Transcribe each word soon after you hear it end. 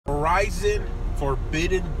Horizon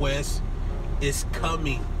Forbidden West is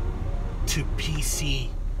coming to PC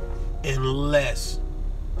in less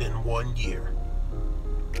than 1 year.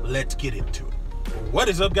 Let's get into it. What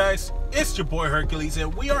is up, guys? It's your boy Hercules,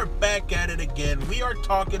 and we are back at it again. We are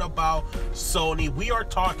talking about Sony, we are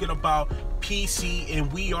talking about PC,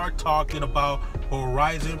 and we are talking about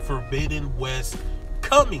Horizon Forbidden West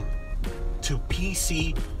coming to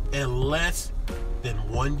PC in less than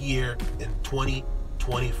 1 year in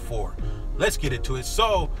 2024. Let's get into it.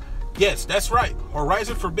 So, yes, that's right.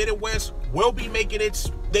 Horizon Forbidden West will be making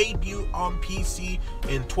its debut on PC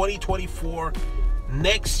in 2024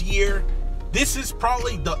 next year. This is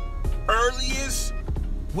probably the earliest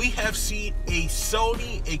we have seen a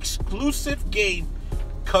Sony exclusive game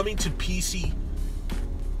coming to PC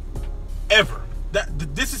ever.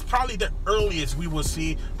 This is probably the earliest we will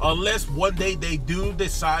see, unless one day they do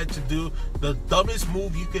decide to do the dumbest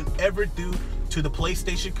move you can ever do to the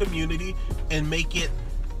PlayStation community and make it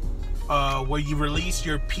where you release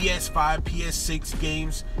your PS5, PS6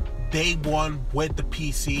 games day one with the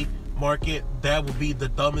PC market. That would be the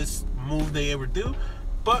dumbest move they ever do,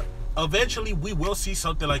 but eventually we will see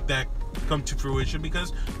something like that come to fruition,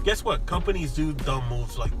 because guess what, companies do dumb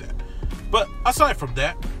moves like that. But aside from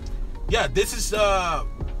that, yeah, this is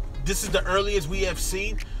the earliest we have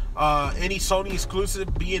seen any Sony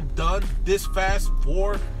exclusive being done this fast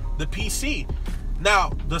for the PC.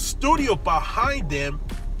 Now, the studio behind them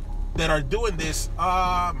that are doing this,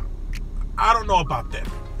 I don't know about them.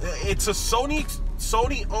 It's a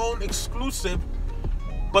Sony owned exclusive,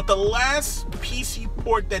 but the last PC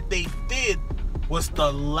port that they did was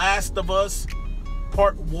The Last of Us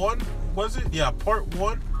Part 1, was it? Yeah, Part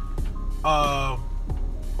 1.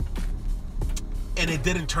 And it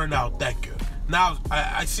didn't turn out that good. Now,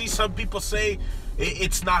 I see some people say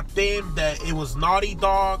it's not them, that it was Naughty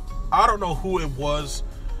Dog. I don't know who it was,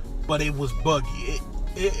 but it was buggy.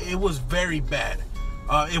 It was very bad.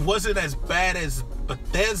 It wasn't as bad as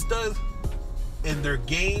Bethesda in their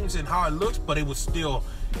games and how it looks, but it was still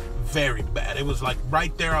very bad. It was like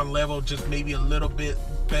right there on level, just maybe a little bit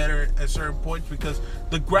better at certain points, because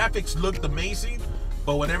the graphics looked amazing,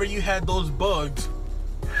 but whenever you had those bugs,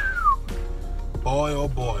 boy oh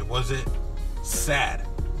boy, was it sad,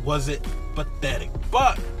 was it pathetic.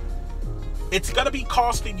 But it's gonna be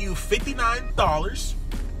costing you $59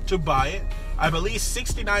 to buy it. I believe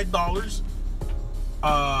 $69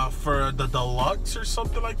 for the deluxe or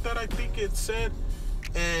something like that, I think it said,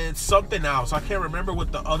 and something else. I can't remember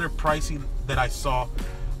what the other pricing that I saw.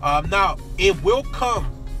 Now, it will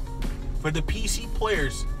come for the PC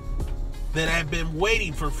players that have been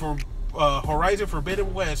waiting for Horizon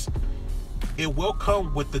Forbidden West. It will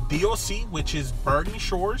come with the DLC, which is Burning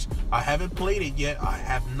Shores. I haven't played it yet. I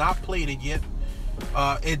have not played it yet.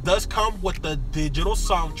 It does come with the digital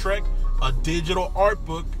soundtrack, a digital art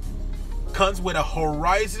book, comes with a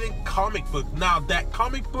Horizon comic book. Now, that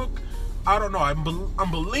comic book, I don't know.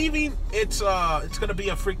 I'm believing it's gonna be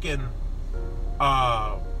a freaking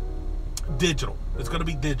digital. It's gonna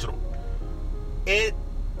be digital. It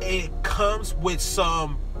comes with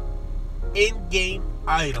some in-game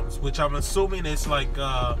items, which I'm assuming is like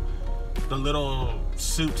the little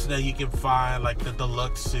suits that you can find, like the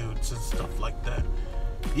deluxe suits and stuff like that.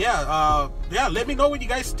 Yeah, let me know what you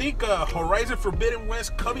guys think. Horizon Forbidden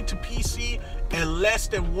West coming to PC in less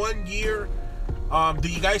than 1 year. Do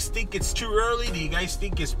you guys think it's too early? Do you guys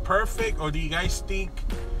think it's perfect? Or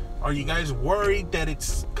are you guys worried that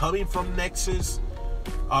it's coming from Nexus?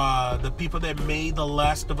 The people that made The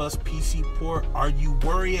Last of Us PC port, are you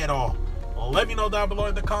worried at all? Let me know down below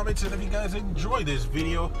in the comments, and if you guys enjoyed this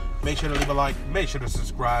video, make sure to leave a like, make sure to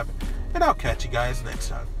subscribe, and I'll catch you guys next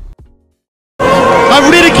time. I've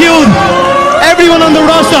ridiculed everyone on the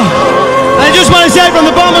roster, and I just want to say from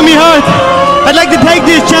the bottom of my heart, I'd like to take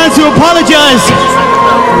this chance to apologize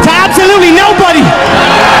to absolutely nobody.